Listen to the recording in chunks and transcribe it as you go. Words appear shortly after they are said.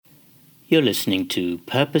You're listening to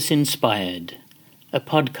Purpose Inspired, a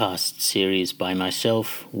podcast series by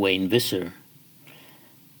myself, Wayne Visser.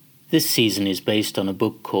 This season is based on a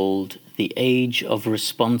book called The Age of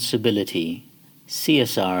Responsibility,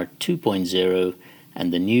 CSR 2.0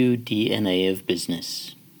 and the New DNA of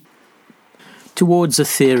Business. Towards a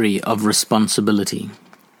Theory of Responsibility.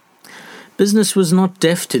 Business was not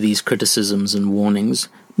deaf to these criticisms and warnings,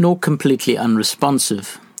 nor completely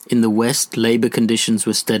unresponsive. In the West, labor conditions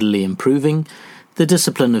were steadily improving, the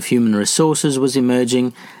discipline of human resources was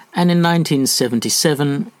emerging, and in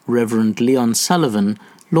 1977, Reverend Leon Sullivan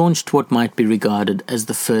launched what might be regarded as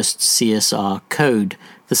the first CSR code,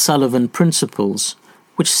 the Sullivan Principles,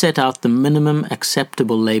 which set out the minimum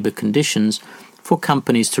acceptable labor conditions for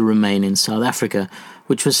companies to remain in South Africa,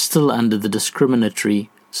 which was still under the discriminatory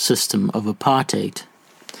system of apartheid.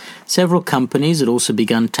 Several companies had also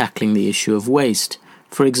begun tackling the issue of waste.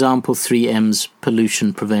 For example, 3M's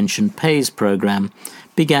Pollution Prevention Pays program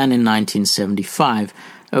began in 1975,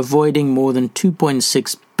 avoiding more than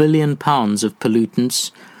 £2.6 billion of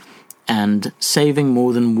pollutants and saving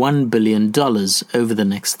more than $1 billion over the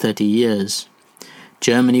next 30 years.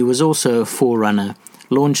 Germany was also a forerunner,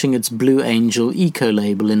 launching its Blue Angel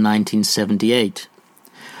eco-label in 1978.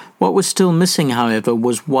 What was still missing, however,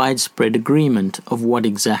 was widespread agreement of what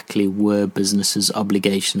exactly were businesses'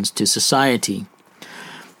 obligations to society.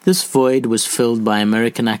 This void was filled by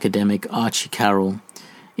American academic Archie Carroll.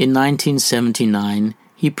 In 1979,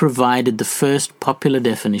 he provided the first popular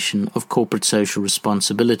definition of corporate social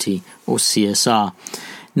responsibility, or CSR,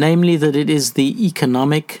 namely that it is the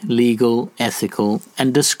economic, legal, ethical,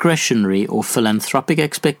 and discretionary or philanthropic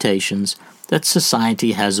expectations that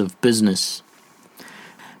society has of business.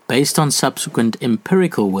 Based on subsequent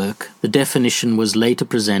empirical work, the definition was later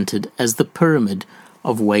presented as the pyramid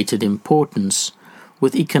of weighted importance,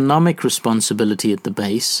 with economic responsibility at the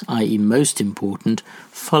base, i.e. most important,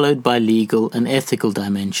 followed by legal and ethical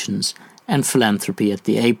dimensions, and philanthropy at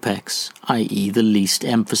the apex, i.e. the least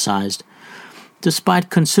emphasized. Despite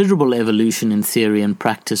considerable evolution in theory and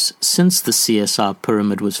practice since the CSR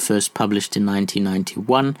pyramid was first published in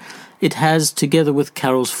 1991, it has, together with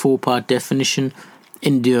Carroll's four-part definition,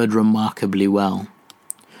 endured remarkably well.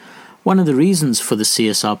 One of the reasons for the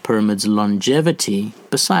CSR pyramid's longevity,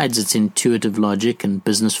 besides its intuitive logic and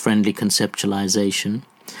business-friendly conceptualization,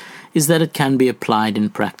 is that it can be applied in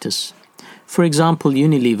practice. For example,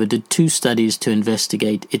 Unilever did 2 studies to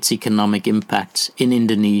investigate its economic impacts in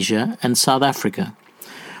Indonesia and South Africa.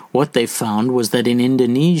 What they found was that in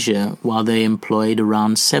Indonesia, while they employed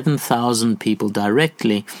around 7,000 people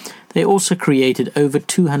directly, they also created over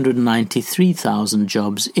 293,000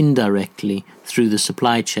 jobs indirectly through the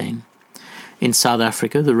supply chain. In South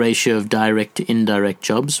Africa, the ratio of direct to indirect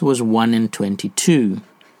jobs was 1 in 22.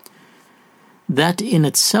 That in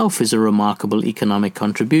itself is a remarkable economic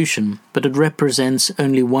contribution, but it represents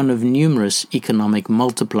only one of numerous economic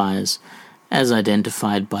multipliers, as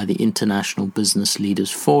identified by the International Business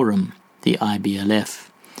Leaders Forum, the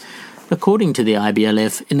IBLF. According to the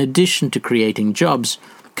IBLF, in addition to creating jobs,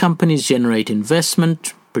 companies generate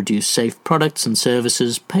investment, produce safe products and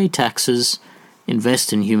services, pay taxes,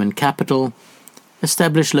 invest in human capital,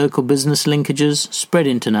 establish local business linkages, spread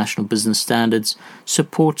international business standards,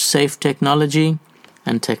 support safe technology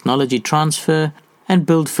and technology transfer, and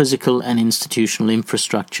build physical and institutional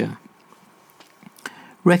infrastructure.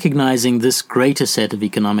 Recognizing this greater set of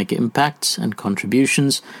economic impacts and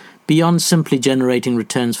contributions, beyond simply generating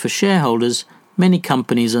returns for shareholders, many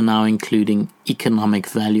companies are now including economic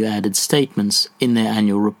value-added statements in their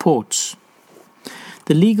annual reports.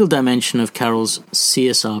 The legal dimension of Carroll's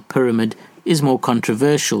CSR pyramid is more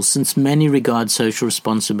controversial since many regard social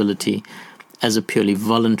responsibility as a purely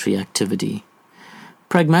voluntary activity.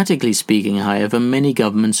 Pragmatically speaking, however, many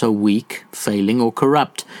governments are weak, failing, or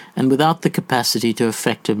corrupt, and without the capacity to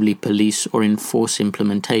effectively police or enforce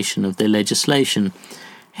implementation of their legislation.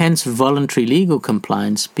 Hence, voluntary legal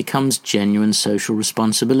compliance becomes genuine social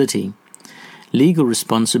responsibility. Legal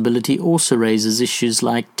responsibility also raises issues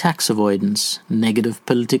like tax avoidance, negative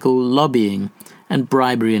political lobbying, and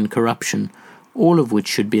bribery and corruption, all of which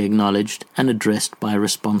should be acknowledged and addressed by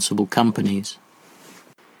responsible companies.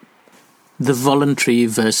 The voluntary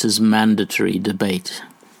versus mandatory debate.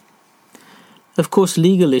 Of course,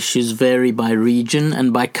 legal issues vary by region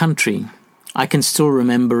and by country. I can still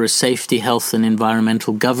remember a safety, health and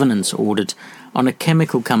environmental governance audit on a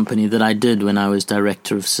chemical company that I did when I was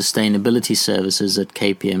Director of Sustainability Services at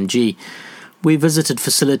KPMG. We visited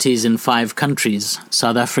facilities in 5 countries,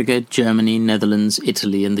 South Africa, Germany, Netherlands,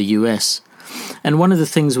 Italy and the US. And one of the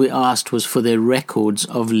things we asked was for their records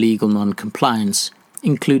of legal non-compliance,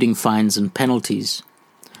 including fines and penalties.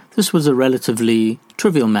 This was a relatively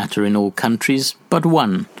trivial matter in all countries, but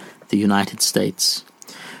one, the United States.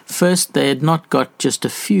 First, they had not got just a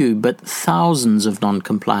few, but thousands of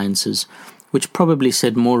non-compliances, which probably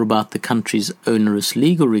said more about the country's onerous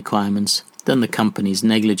legal requirements than the company's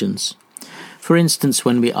negligence. For instance,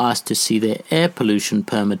 when we asked to see their air pollution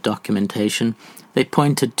permit documentation, they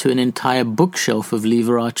pointed to an entire bookshelf of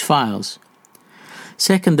lever arch files.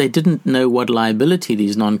 Second, they didn't know what liability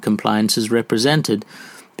these non-compliances represented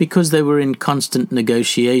because they were in constant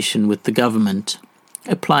negotiation with the government,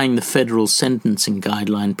 applying the federal sentencing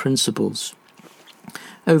guideline principles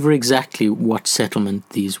over exactly what settlement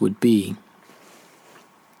these would be.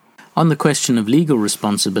 On the question of legal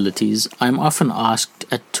responsibilities, I am often asked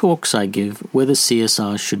at talks I give whether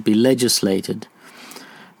CSR should be legislated.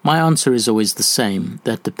 My answer is always the same: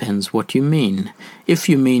 that depends what you mean. If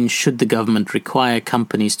you mean should the government require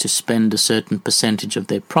companies to spend a certain percentage of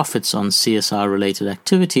their profits on CSR-related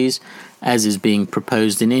activities, as is being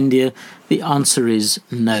proposed in India, the answer is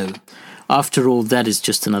no. After all, that is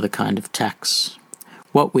just another kind of tax.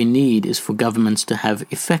 What we need is for governments to have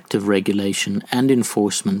effective regulation and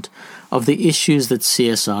enforcement of the issues that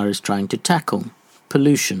CSR is trying to tackle: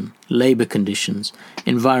 pollution, labor conditions,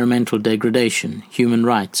 environmental degradation, human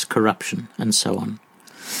rights, corruption, and so on.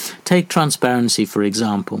 Take transparency, for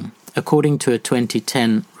example. According to a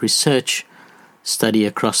 2010 research study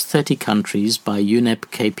across 30 countries by UNEP,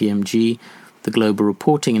 KPMG, the Global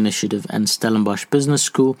Reporting Initiative, and Stellenbosch Business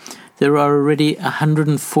School, there are already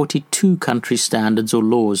 142 country standards or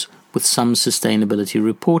laws with some sustainability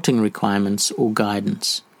reporting requirements or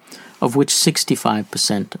guidance, of which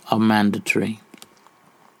 65% are mandatory.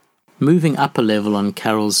 Moving up a level on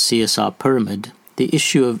Carroll's CSR pyramid, the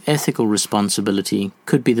issue of ethical responsibility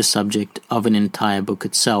could be the subject of an entire book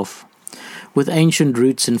itself. With ancient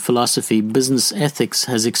roots in philosophy, business ethics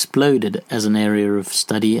has exploded as an area of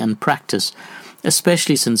study and practice,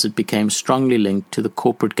 especially since it became strongly linked to the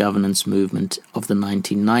corporate governance movement of the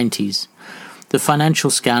 1990s. The financial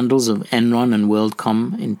scandals of Enron and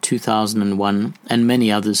WorldCom in 2001, and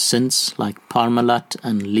many others since, like Parmalat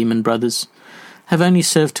and Lehman Brothers, have only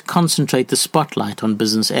served to concentrate the spotlight on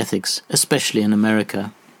business ethics, especially in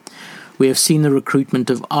America. We have seen the recruitment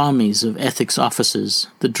of armies of ethics officers,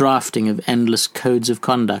 the drafting of endless codes of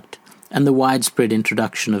conduct, and the widespread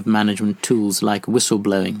introduction of management tools like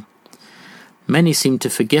whistleblowing. Many seem to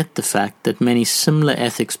forget the fact that many similar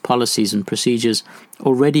ethics policies and procedures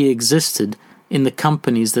already existed in the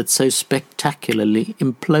companies that so spectacularly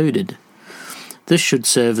imploded. This should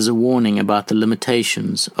serve as a warning about the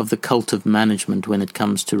limitations of the cult of management when it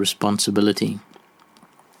comes to responsibility.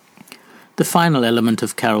 The final element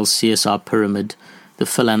of Carroll's CSR pyramid, the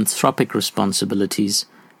philanthropic responsibilities,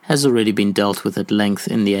 has already been dealt with at length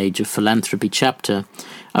in the Age of Philanthropy chapter.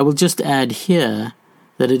 I will just add here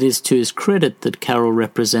that it is to his credit that Carroll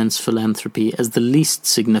represents philanthropy as the least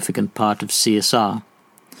significant part of CSR.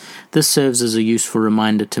 This serves as a useful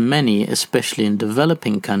reminder to many, especially in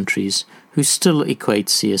developing countries, who still equate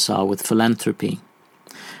CSR with philanthropy.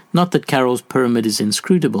 Not that Carroll's pyramid is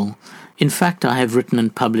inscrutable. In fact, I have written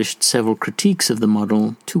and published several critiques of the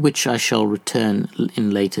model, to which I shall return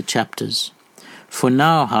in later chapters. For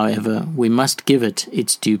now, however, we must give it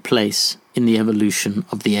its due place in the evolution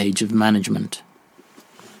of the age of management.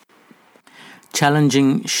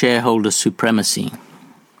 Challenging shareholder supremacy.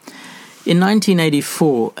 In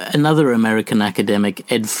 1984, another American academic,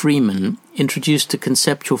 Ed Freeman, introduced a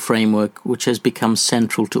conceptual framework which has become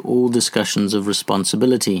central to all discussions of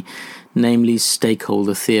responsibility, namely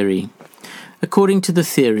stakeholder theory. According to the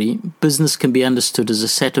theory, business can be understood as a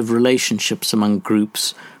set of relationships among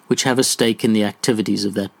groups which have a stake in the activities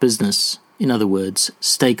of that business. In other words,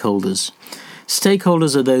 stakeholders.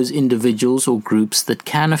 Stakeholders are those individuals or groups that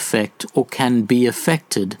can affect or can be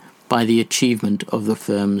affected by the achievement of the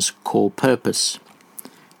firm's core purpose.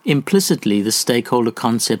 Implicitly, the stakeholder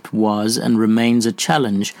concept was and remains a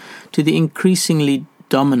challenge to the increasingly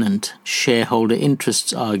dominant shareholder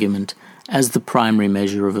interests argument as the primary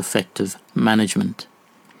measure of effective management.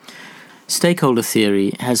 Stakeholder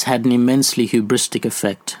theory has had an immensely hubristic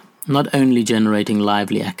effect, not only generating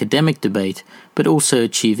lively academic debate, but also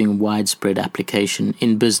achieving widespread application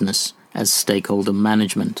in business as stakeholder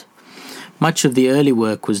management. Much of the early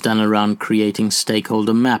work was done around creating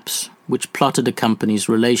stakeholder maps, which plotted a company's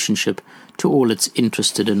relationship to all its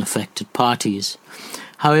interested and affected parties.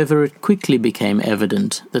 However, it quickly became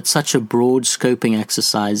evident that such a broad scoping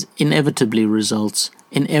exercise inevitably results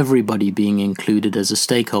in everybody being included as a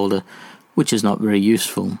stakeholder, which is not very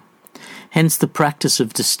useful. Hence, the practice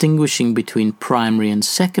of distinguishing between primary and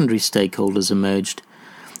secondary stakeholders emerged,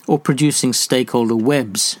 or producing stakeholder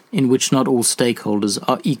webs in which not all stakeholders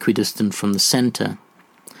are equidistant from the center.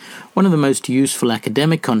 One of the most useful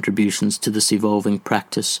academic contributions to this evolving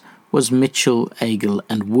practice was Mitchell, Agel,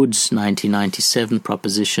 and Wood's 1997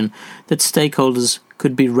 proposition that stakeholders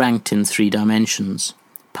could be ranked in 3 dimensions: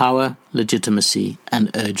 power, legitimacy, and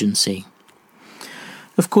urgency.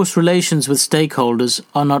 Of course, relations with stakeholders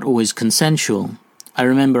are not always consensual. I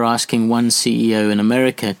remember asking one CEO in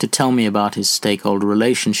America to tell me about his stakeholder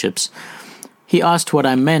relationships. He asked what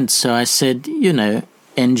I meant, so I said,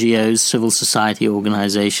 NGOs, civil society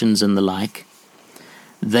organizations, and the like.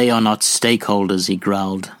 "They are not stakeholders," he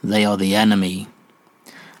growled. "They are the enemy."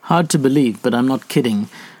 Hard to believe, but I'm not kidding.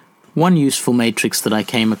 One useful matrix that I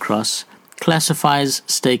came across classifies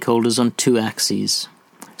stakeholders on 2 axes: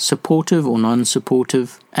 supportive or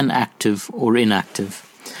non-supportive, and active or inactive.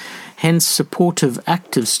 Hence, supportive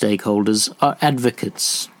active stakeholders are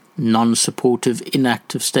advocates, non-supportive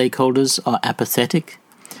inactive stakeholders are apathetic,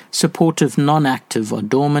 supportive non-active are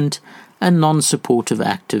dormant, and non-supportive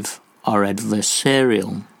active are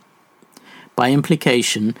adversarial. By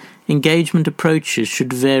implication, engagement approaches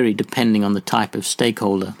should vary depending on the type of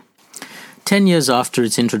stakeholder. 10 years after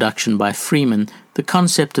its introduction by Freeman, the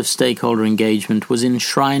concept of stakeholder engagement was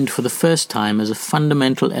enshrined for the first time as a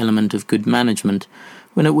fundamental element of good management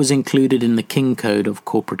when it was included in the King Code of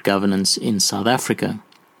Corporate Governance in South Africa.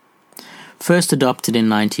 First adopted in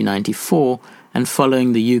 1994, and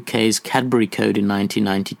following the UK's Cadbury Code in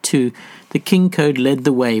 1992, the King Code led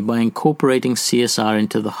the way by incorporating CSR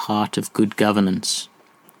into the heart of good governance.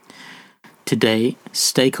 Today,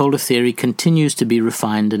 stakeholder theory continues to be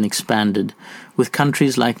refined and expanded, with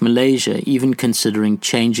countries like Malaysia even considering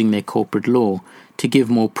changing their corporate law to give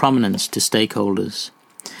more prominence to stakeholders.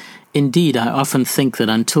 Indeed, I often think that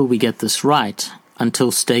until we get this right,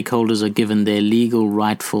 until stakeholders are given their legal,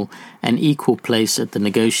 rightful, and equal place at the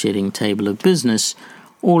negotiating table of business,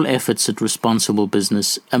 all efforts at responsible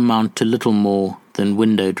business amount to little more than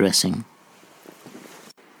window dressing.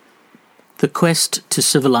 The quest to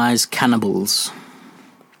civilize cannibals.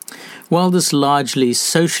 While this largely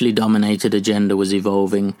socially dominated agenda was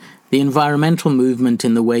evolving, the environmental movement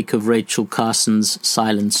in the wake of Rachel Carson's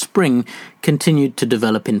Silent Spring continued to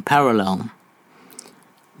develop in parallel.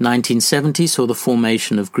 1970 saw the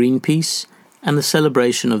formation of Greenpeace and the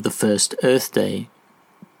celebration of the first Earth Day.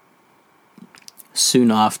 Soon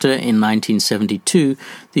after, in 1972,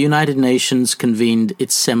 the United Nations convened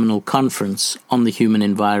its seminal conference on the human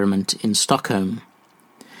environment in Stockholm.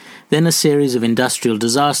 Then a series of industrial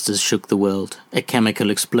disasters shook the world: a chemical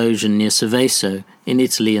explosion near Seveso in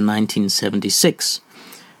Italy in 1976,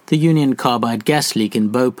 the Union Carbide gas leak in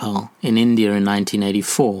Bhopal in India in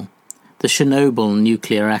 1984, the Chernobyl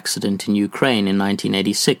nuclear accident in Ukraine in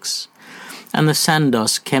 1986, and the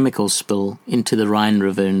Sandoz chemical spill into the Rhine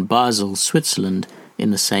River in Basel, Switzerland,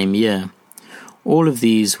 in the same year. All of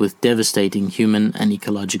these with devastating human and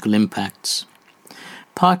ecological impacts.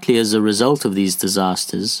 Partly as a result of these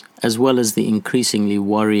disasters, as well as the increasingly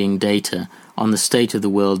worrying data on the state of the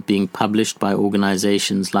world being published by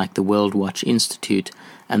organizations like the World Watch Institute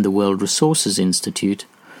and the World Resources Institute,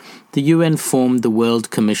 the UN formed the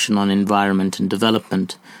World Commission on Environment and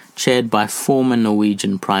Development, chaired by former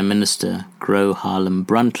Norwegian Prime Minister Gro Harlem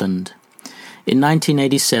Brundtland. In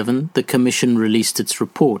 1987, the Commission released its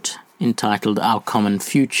report, entitled Our Common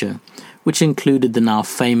Future, which included the now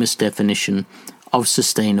famous definition of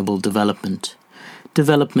sustainable development.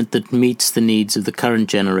 Development that meets the needs of the current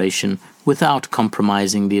generation without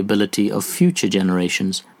compromising the ability of future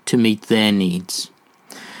generations to meet their needs.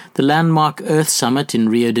 The landmark Earth Summit in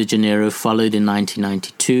Rio de Janeiro followed in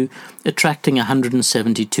 1992, attracting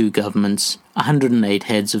 172 governments, 108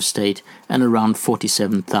 heads of state, and around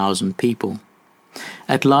 47,000 people.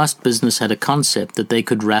 At last, business had a concept that they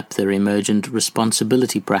could wrap their emergent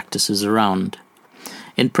responsibility practices around.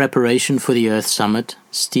 In preparation for the Earth Summit,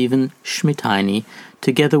 Stephen Schmidheiny,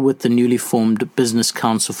 together with the newly formed Business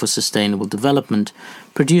Council for Sustainable Development,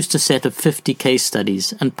 produced a set of 50 case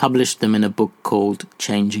studies and published them in a book called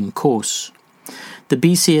Changing Course. The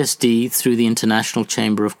BCSD, through the International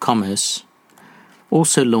Chamber of Commerce,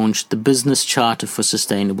 also launched the Business Charter for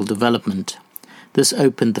Sustainable Development. This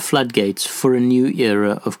opened the floodgates for a new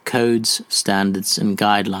era of codes, standards, and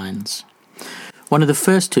guidelines. One of the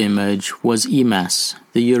first to emerge was EMAS,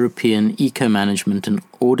 the European Eco-Management and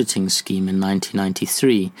Auditing Scheme, in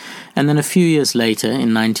 1993, and then a few years later,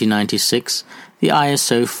 in 1996, the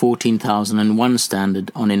ISO 14001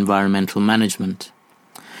 standard on environmental management.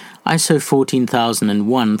 ISO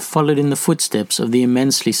 14001 followed in the footsteps of the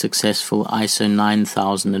immensely successful ISO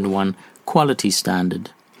 9001 quality standard.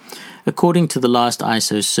 According to the last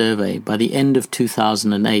ISO survey, by the end of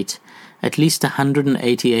 2008, at least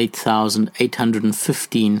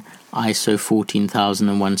 188,815 ISO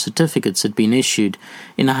 14001 certificates had been issued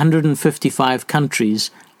in 155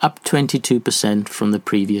 countries, up 22% from the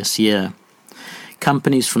previous year.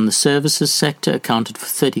 Companies from the services sector accounted for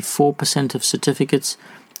 34% of certificates,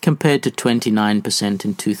 compared to 29%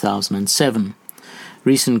 in 2007.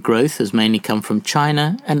 Recent growth has mainly come from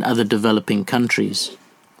China and other developing countries.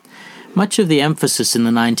 Much of the emphasis in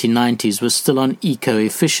the 1990s was still on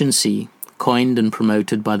eco-efficiency, coined and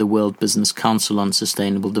promoted by the World Business Council on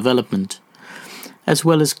Sustainable Development, as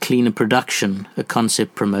well as cleaner production, a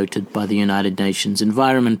concept promoted by the United Nations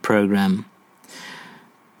Environment Programme.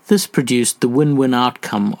 This produced the win-win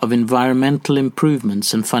outcome of environmental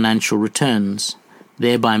improvements and financial returns,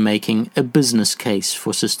 thereby making a business case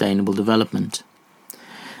for sustainable development.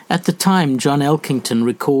 At the time, John Elkington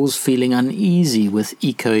recalls feeling uneasy with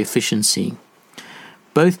eco-efficiency,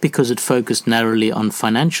 both because it focused narrowly on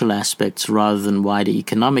financial aspects rather than wider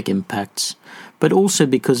economic impacts, but also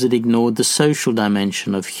because it ignored the social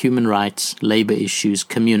dimension of human rights, labor issues,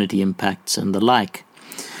 community impacts, and the like.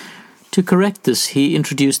 To correct this, he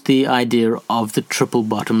introduced the idea of the triple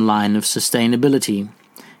bottom line of sustainability: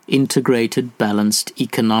 integrated, balanced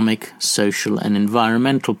economic, social, and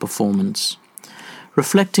environmental performance.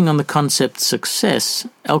 Reflecting on the concept's success,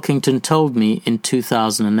 Elkington told me in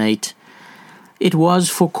 2008, "It was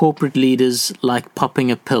for corporate leaders like popping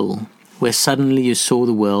a pill, where suddenly you saw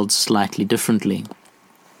the world slightly differently."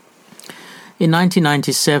 In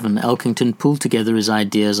 1997, Elkington pulled together his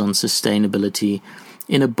ideas on sustainability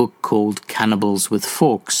in a book called Cannibals with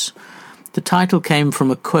Forks. The title came from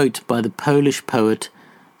a quote by the Polish poet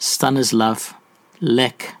Stanislaw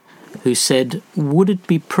Lech, who said, "Would it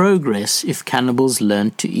be progress if cannibals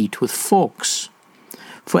learned to eat with forks?"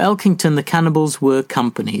 For Elkington, the cannibals were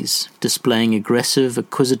companies displaying aggressive,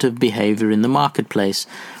 acquisitive behavior in the marketplace,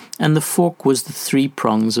 and the fork was the three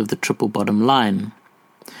prongs of the triple bottom line.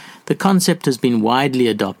 The concept has been widely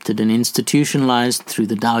adopted and institutionalized through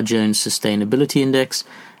the Dow Jones Sustainability Index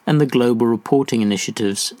and the Global Reporting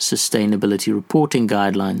Initiative's Sustainability Reporting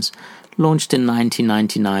Guidelines, launched in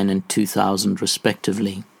 1999 and 2000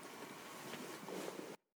 respectively.